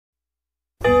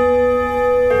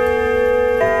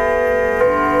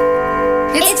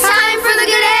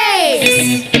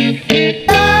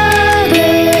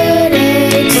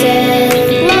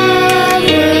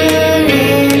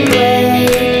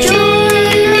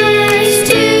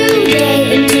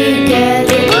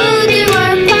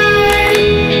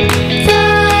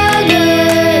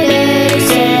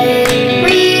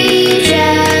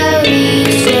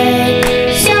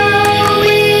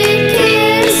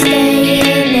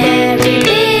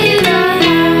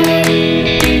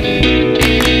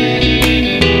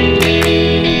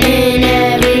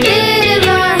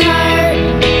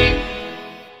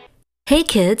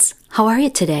kids. How are you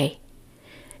today?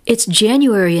 It's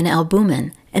January in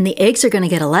Albumin, and the eggs are going to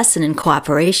get a lesson in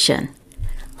cooperation.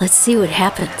 Let's see what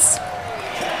happens.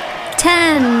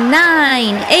 10,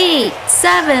 9, 8,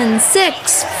 7,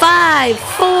 6, 5,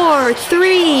 4,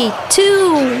 3,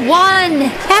 2, 1.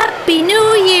 Happy New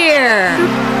Year!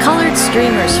 Colored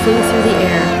streamers flew through the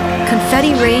air.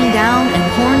 Confetti rained down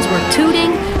and horns were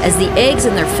tooting as the eggs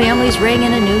and their families rang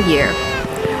in a new year.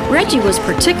 Reggie was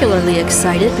particularly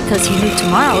excited because he knew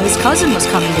tomorrow his cousin was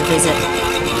coming to visit.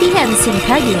 He hadn't seen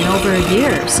Peggy in over a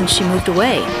year since she moved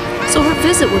away, so her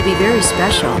visit would be very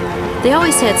special. They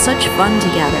always had such fun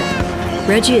together.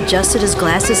 Reggie adjusted his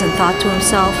glasses and thought to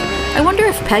himself, I wonder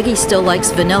if Peggy still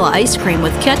likes vanilla ice cream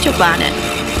with ketchup on it.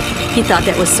 He thought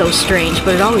that was so strange,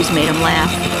 but it always made him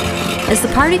laugh. As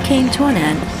the party came to an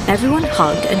end, everyone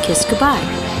hugged and kissed goodbye.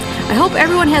 I hope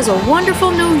everyone has a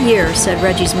wonderful new year, said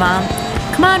Reggie's mom.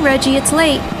 Come on, Reggie, it's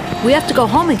late. We have to go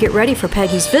home and get ready for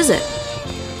Peggy's visit.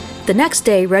 The next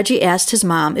day, Reggie asked his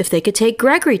mom if they could take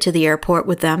Gregory to the airport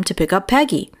with them to pick up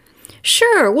Peggy.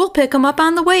 Sure, we'll pick him up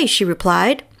on the way, she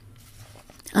replied.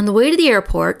 On the way to the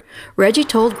airport, Reggie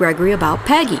told Gregory about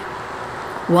Peggy.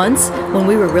 Once, when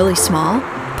we were really small,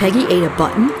 Peggy ate a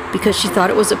button because she thought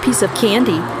it was a piece of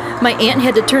candy. My aunt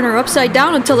had to turn her upside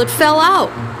down until it fell out.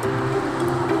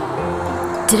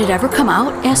 Did it ever come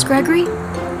out? Asked Gregory.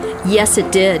 Yes,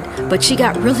 it did, but she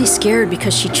got really scared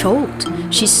because she choked.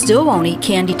 She still won't eat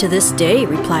candy to this day,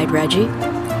 replied Reggie.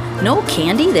 No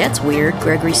candy? That's weird,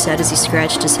 Gregory said as he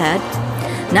scratched his head.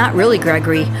 Not really,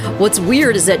 Gregory. What's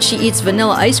weird is that she eats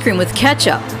vanilla ice cream with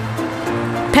ketchup.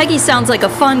 Peggy sounds like a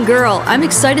fun girl. I'm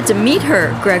excited to meet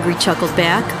her, Gregory chuckled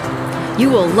back. You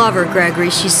will love her,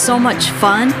 Gregory. She's so much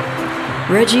fun.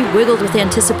 Reggie wiggled with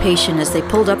anticipation as they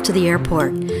pulled up to the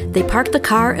airport. They parked the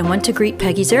car and went to greet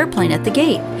Peggy's airplane at the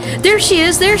gate. There she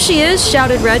is,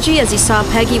 shouted Reggie as he saw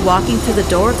Peggy walking through the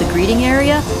door of the greeting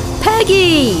area.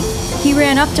 Peggy! He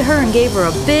ran up to her and gave her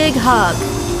a big hug.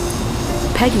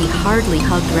 Peggy hardly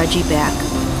hugged Reggie back.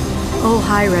 Oh,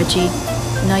 hi, Reggie.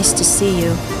 Nice to see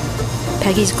you.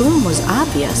 Peggy's gloom was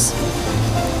obvious.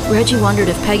 Reggie wondered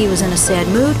if Peggy was in a sad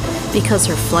mood because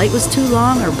her flight was too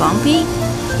long or bumpy.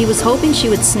 He was hoping she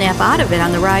would snap out of it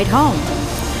on the ride home.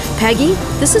 Peggy,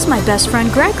 this is my best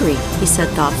friend Gregory, he said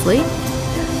thoughtfully.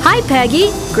 Hi, Peggy,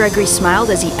 Gregory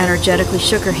smiled as he energetically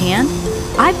shook her hand.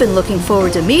 I've been looking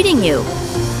forward to meeting you.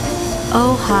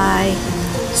 Oh, hi,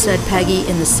 said Peggy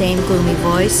in the same gloomy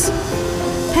voice.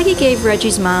 Peggy gave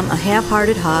Reggie's mom a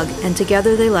half-hearted hug, and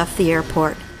together they left the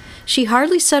airport. She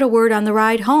hardly said a word on the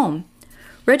ride home.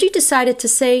 Reggie decided to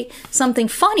say something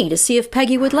funny to see if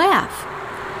Peggy would laugh.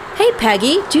 Hey,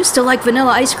 Peggy, do you still like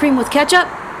vanilla ice cream with ketchup?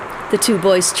 The two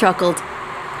boys chuckled.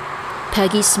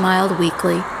 Peggy smiled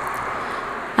weakly.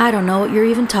 I don't know what you're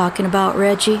even talking about,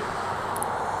 Reggie.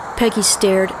 Peggy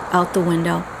stared out the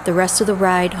window. The rest of the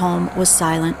ride home was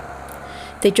silent.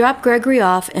 They dropped Gregory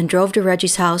off and drove to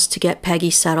Reggie's house to get Peggy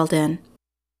settled in.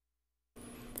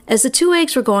 As the two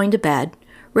eggs were going to bed,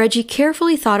 Reggie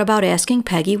carefully thought about asking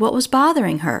Peggy what was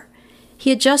bothering her.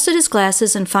 He adjusted his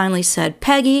glasses and finally said,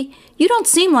 Peggy, you don't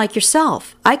seem like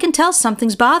yourself. I can tell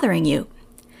something's bothering you.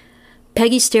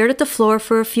 Peggy stared at the floor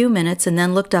for a few minutes and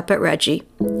then looked up at Reggie.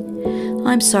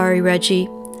 I'm sorry, Reggie.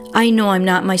 I know I'm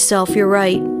not myself, you're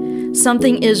right.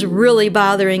 Something is really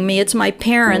bothering me. It's my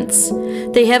parents.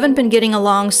 They haven't been getting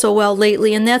along so well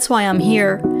lately, and that's why I'm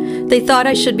here. They thought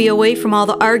I should be away from all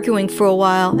the arguing for a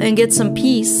while and get some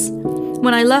peace.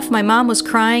 When I left, my mom was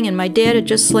crying, and my dad had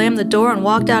just slammed the door and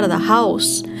walked out of the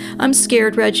house. I'm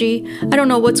scared, Reggie. I don't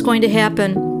know what's going to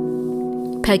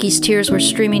happen. Peggy's tears were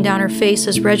streaming down her face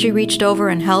as Reggie reached over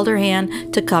and held her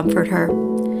hand to comfort her.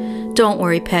 Don't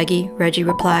worry, Peggy, Reggie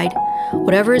replied.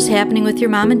 Whatever is happening with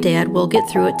your mom and dad, we'll get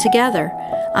through it together.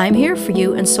 I'm here for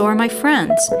you, and so are my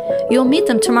friends. You'll meet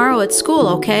them tomorrow at school,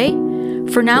 okay?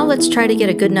 For now, let's try to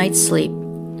get a good night's sleep.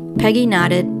 Peggy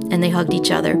nodded, and they hugged each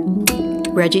other.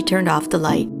 Reggie turned off the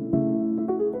light.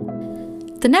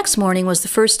 The next morning was the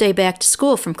first day back to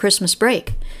school from Christmas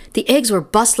break. The eggs were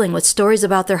bustling with stories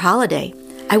about their holiday.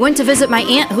 I went to visit my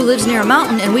aunt who lives near a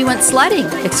mountain and we went sledding,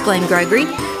 exclaimed Gregory.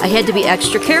 I had to be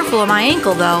extra careful of my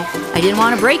ankle though. I didn't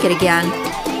want to break it again.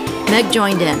 Meg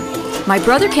joined in. My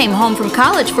brother came home from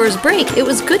college for his break. It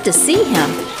was good to see him.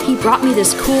 He brought me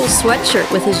this cool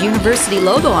sweatshirt with his university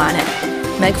logo on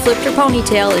it. Meg flipped her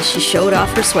ponytail as she showed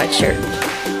off her sweatshirt.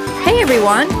 Hey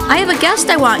everyone, I have a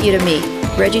guest I want you to meet.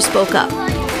 Reggie spoke up.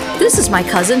 This is my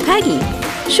cousin Peggy.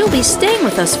 She'll be staying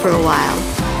with us for a while.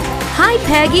 Hi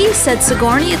Peggy, said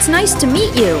Sigourney. It's nice to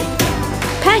meet you.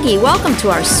 Peggy, welcome to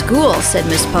our school, said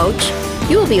Miss Poach.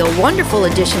 You will be a wonderful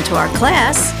addition to our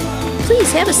class.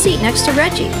 Please have a seat next to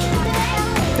Reggie.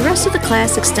 The rest of the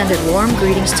class extended warm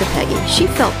greetings to Peggy. She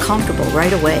felt comfortable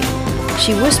right away.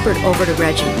 She whispered over to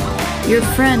Reggie, "Your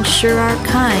friends sure are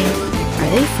kind. Are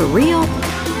they for real?"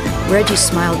 Reggie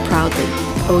smiled proudly.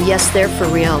 "Oh yes, they're for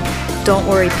real. Don't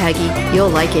worry, Peggy.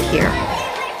 You'll like it here."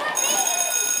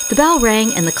 The bell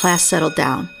rang and the class settled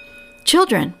down.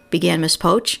 "Children," began Miss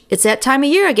Poach, "it's that time of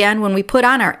year again when we put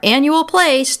on our annual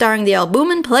play starring the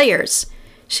Albumin Players."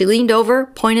 She leaned over,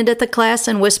 pointed at the class,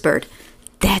 and whispered,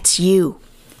 "That's you."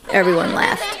 Everyone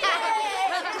laughed.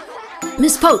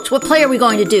 "Miss Poach, what play are we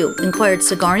going to do?" inquired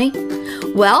Sigourney.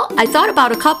 "Well, I thought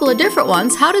about a couple of different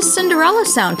ones. How does Cinderella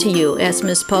sound to you?" asked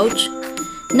Miss Poach.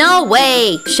 "No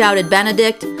way!" shouted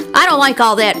Benedict. "I don't like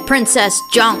all that princess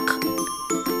junk."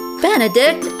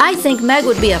 "Benedict, I think Meg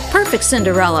would be a perfect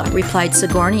Cinderella," replied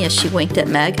Sigourney as she winked at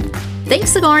Meg.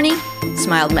 "Thanks, Sigourney,"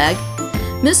 smiled Meg.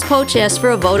 Miss Poach asked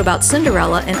for a vote about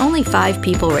Cinderella, and only 5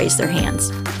 people raised their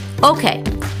hands. "Okay,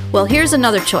 well, here's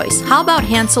another choice. How about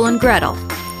Hansel and Gretel?"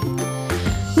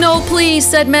 "No, please,"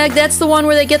 said Meg. "That's the one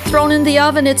where they get thrown in the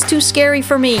oven. It's too scary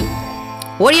for me."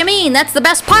 "What do you mean? That's the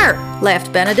best part,"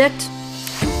 laughed Benedict.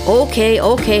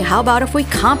 Okay, how about if we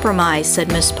compromise?"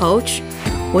 said Miss Poach.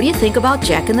 "What do you think about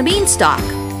Jack and the Beanstalk?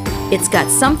 It's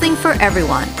got something for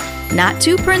everyone. Not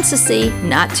too princessy,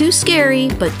 not too scary,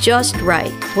 but just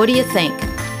right. What do you think?"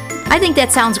 "I think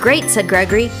that sounds great," said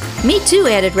Gregory. "Me too,"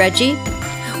 added Reggie.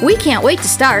 "We can't wait to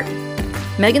start."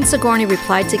 Meg and Sigourney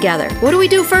replied together. "What do we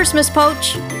do first, Miss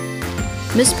Poach?"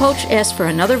 Miss Poach asked for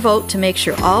another vote to make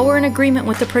sure all were in agreement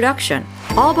with the production.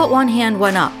 All but one hand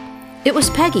went up. It was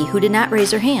Peggy who did not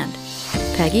raise her hand.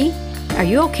 "Peggy, are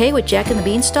you okay with Jack and the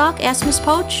Beanstalk?" asked Miss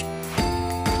Poach.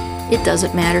 "It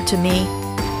doesn't matter to me."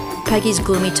 Peggy's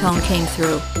gloomy tone came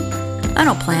through. "I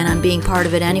don't plan on being part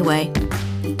of it anyway."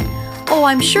 "Oh,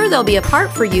 I'm sure there'll be a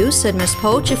part for you," said Miss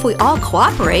Poach. "If we all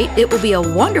cooperate, it will be a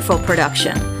wonderful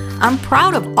production. I'm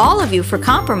proud of all of you for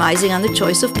compromising on the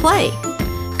choice of play.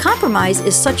 Compromise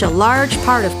is such a large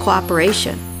part of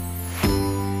cooperation."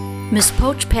 Miss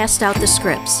Poach passed out the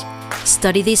scripts.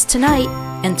 "Study these tonight,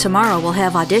 and tomorrow we'll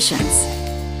have auditions."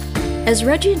 As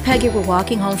Reggie and Peggy were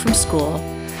walking home from school,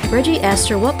 Reggie asked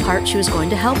her what part she was going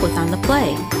to help with on the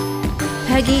play.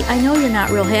 "Peggy, I know you're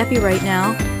not real happy right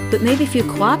now, but maybe if you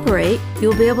cooperate,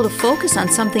 you'll be able to focus on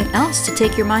something else to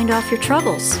take your mind off your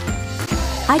troubles."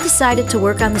 "I decided to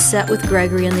work on the set with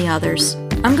Gregory and the others.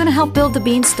 I'm going to help build the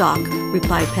beanstalk,"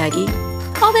 replied Peggy.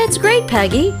 "Oh, that's great,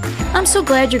 Peggy. I'm so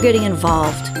glad you're getting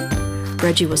involved."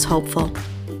 Reggie was hopeful.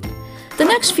 The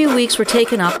next few weeks were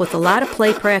taken up with a lot of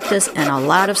play practice and a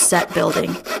lot of set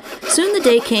building. Soon the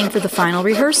day came for the final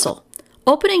rehearsal.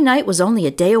 Opening night was only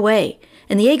a day away,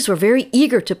 and the Eggs were very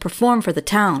eager to perform for the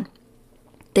town.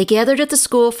 They gathered at the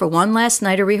school for one last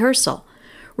night of rehearsal.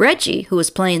 Reggie, who was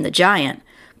playing the giant,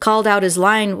 called out his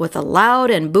line with a loud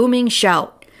and booming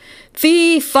shout.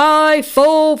 "Fee, fi,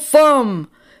 fo, fum!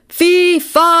 Fee,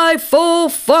 fi, fo,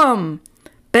 fum!"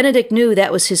 Benedict knew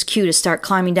that was his cue to start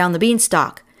climbing down the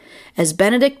beanstalk. As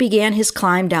Benedict began his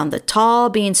climb down the tall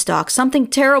beanstalk, something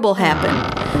terrible happened.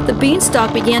 The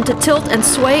beanstalk began to tilt and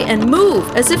sway and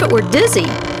move as if it were dizzy.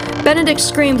 Benedict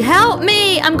screamed, "Help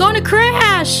me! I'm going to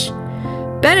crash!"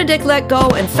 Benedict let go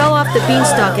and fell off the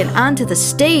beanstalk and onto the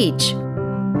stage.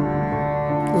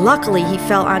 Luckily, he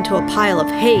fell onto a pile of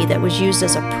hay that was used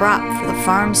as a prop for the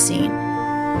farm scene.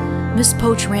 Miss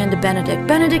Poach ran to Benedict.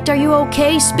 "Benedict, are you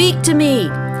okay? Speak to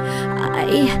me."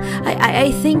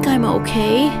 I think I'm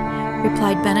okay,"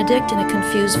 replied Benedict in a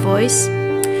confused voice.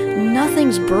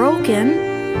 "Nothing's broken."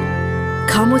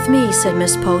 "Come with me," said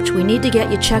Miss Poach. "We need to get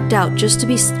you checked out just to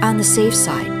be on the safe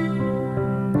side."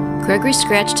 Gregory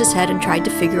scratched his head and tried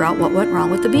to figure out what went wrong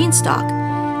with the beanstalk.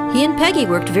 He and Peggy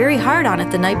worked very hard on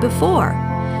it the night before.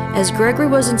 As Gregory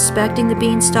was inspecting the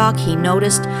beanstalk, he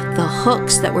noticed the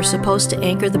hooks that were supposed to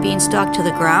anchor the beanstalk to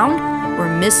the ground were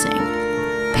missing.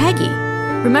 "Peggy,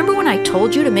 remember when I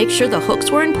told you to make sure the hooks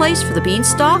were in place for the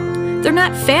beanstalk? They're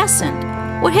not fastened.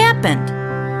 What happened?"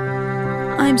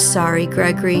 "I'm sorry,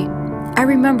 Gregory. I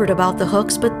remembered about the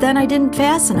hooks, but then I didn't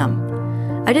fasten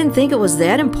them. I didn't think it was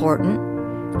that important.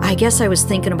 I guess I was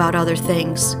thinking about other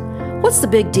things. What's the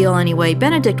big deal anyway?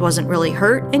 Benedict wasn't really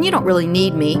hurt, and you don't really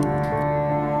need me."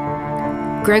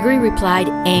 Gregory replied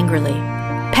angrily,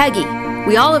 "Peggy,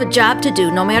 we all have a job to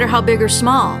do, no matter how big or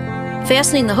small.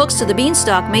 Fastening the hooks to the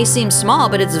beanstalk may seem small,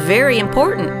 but it's very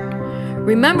important.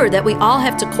 Remember that we all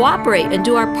have to cooperate and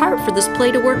do our part for this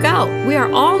play to work out. We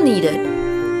are all needed.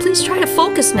 Please try to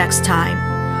focus next time.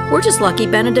 We're just lucky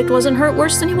Benedict wasn't hurt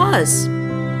worse than he was."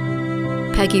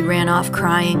 Peggy ran off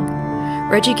crying.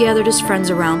 Reggie gathered his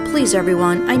friends around. "Please,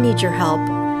 everyone, I need your help."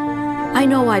 I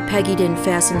know why Peggy didn't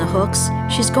fasten the hooks.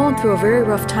 She's going through a very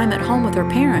rough time at home with her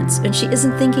parents, and she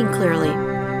isn't thinking clearly.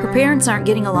 Her parents aren't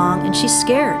getting along, and she's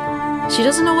scared. She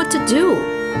doesn't know what to do.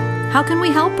 How can we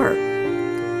help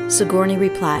her?" Sigourney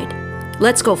replied,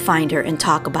 "Let's go find her and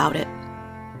talk about it."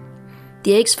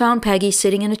 The eggs found Peggy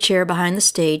sitting in a chair behind the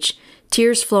stage,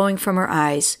 tears flowing from her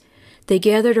eyes. They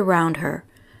gathered around her.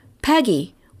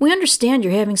 "Peggy, we understand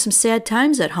you're having some sad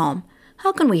times at home.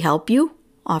 How can we help you?"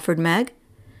 offered Meg.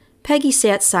 Peggy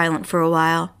sat silent for a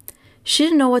while. She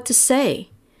didn't know what to say.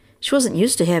 She wasn't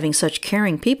used to having such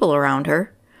caring people around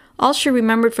her. All she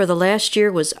remembered for the last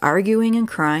year was arguing and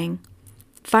crying.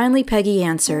 Finally, Peggy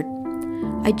answered,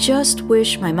 "I just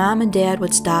wish my mom and dad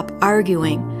would stop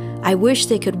arguing. I wish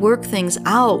they could work things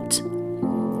out."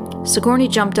 Sigourney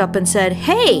jumped up and said,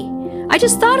 "Hey, I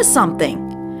just thought of something.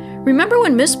 Remember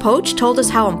when Miss Poach told us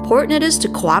how important it is to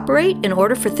cooperate in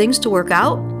order for things to work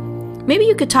out? Maybe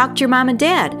you could talk to your mom and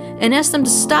dad and ask them to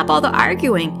stop all the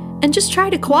arguing and just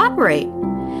try to cooperate.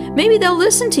 Maybe they'll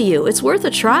listen to you. It's worth a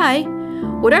try.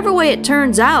 Whatever way it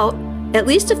turns out, at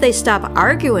least if they stop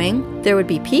arguing, there would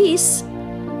be peace."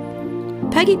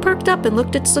 Peggy perked up and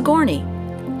looked at Sigourney.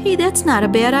 "Hey, that's not a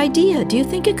bad idea. Do you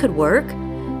think it could work?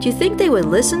 Do you think they would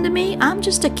listen to me? I'm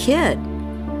just a kid."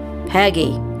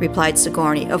 "Peggy," replied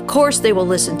Sigourney, "of course they will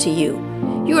listen to you.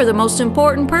 You are the most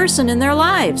important person in their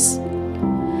lives."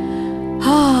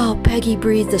 Oh, Peggy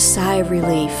breathed a sigh of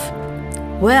relief.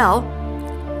 "Well,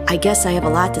 I guess I have a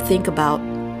lot to think about.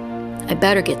 I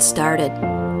better get started."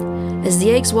 As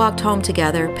the eggs walked home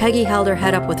together, Peggy held her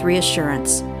head up with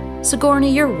reassurance.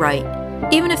 "Sigourney, you're right.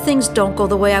 Even if things don't go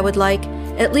the way I would like,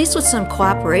 at least with some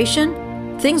cooperation,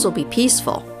 things will be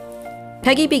peaceful."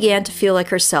 Peggy began to feel like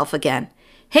herself again.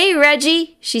 "Hey,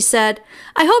 Reggie," she said,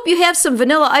 "I hope you have some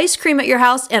vanilla ice cream at your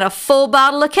house and a full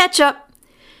bottle of ketchup."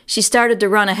 She started to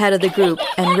run ahead of the group,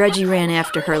 and Reggie ran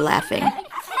after her, laughing.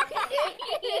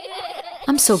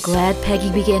 "I'm so glad,"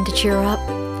 Peggy began to cheer up.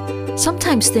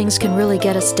 "Sometimes things can really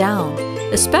get us down,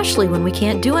 especially when we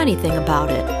can't do anything about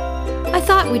it. I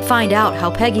thought we'd find out how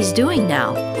Peggy's doing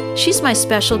now. She's my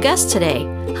special guest today.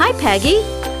 Hi, Peggy."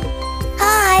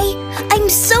 Hi, I'm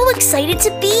so excited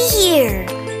to be here.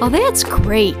 "Oh, that's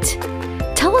great.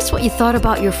 Tell us what you thought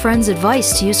about your friend's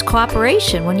advice to use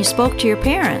cooperation when you spoke to your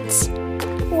parents."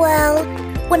 Well,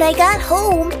 when I got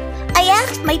home, I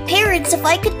asked my parents if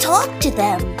I could talk to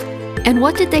them. "And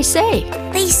what did they say?"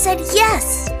 They said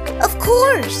yes, of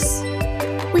course.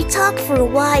 We talked for a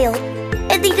while,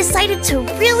 and they decided to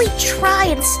really try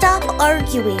and stop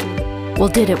arguing. "Well,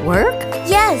 did it work?"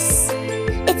 Yes,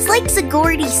 it's like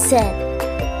Sigourney said.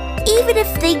 Even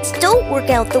if things don't work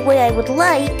out the way I would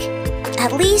like,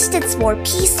 at least it's more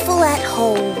peaceful at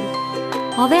home.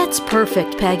 "Well, that's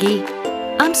perfect, Peggy.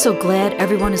 I'm so glad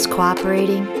everyone is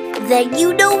cooperating." Then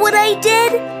you know what I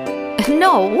did?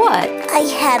 "No, what?" I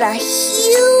had a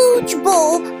huge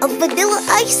bowl of vanilla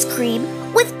ice cream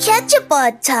with ketchup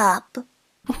on top.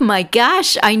 Oh my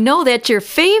gosh, I know that's your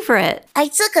favorite. I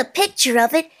took a picture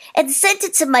of it and sent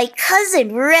it to my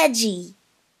cousin Reggie.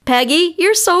 Peggy,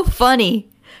 you're so funny.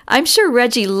 I'm sure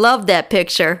Reggie loved that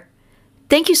picture.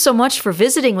 Thank you so much for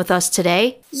visiting with us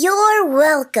today. You're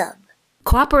welcome.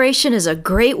 Cooperation is a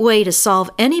great way to solve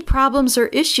any problems or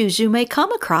issues you may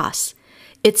come across.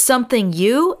 It's something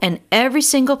you and every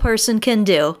single person can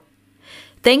do.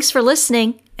 Thanks for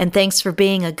listening, and thanks for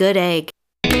being a good egg.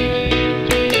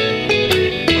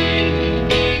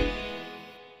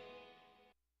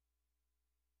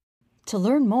 To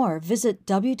learn more, visit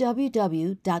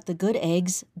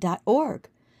www.thegooteggs.org.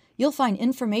 You'll find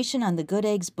information on the Good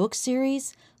Eggs book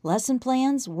series, lesson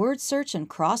plans, word search and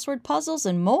crossword puzzles,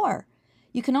 and more.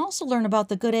 You can also learn about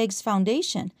the Good Eggs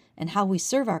Foundation and how we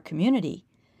serve our community.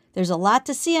 There's a lot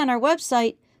to see on our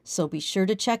website, so be sure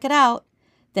to check it out.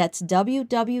 That's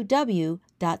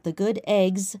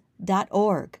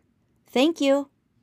www.thegooteggs.org. Thank you.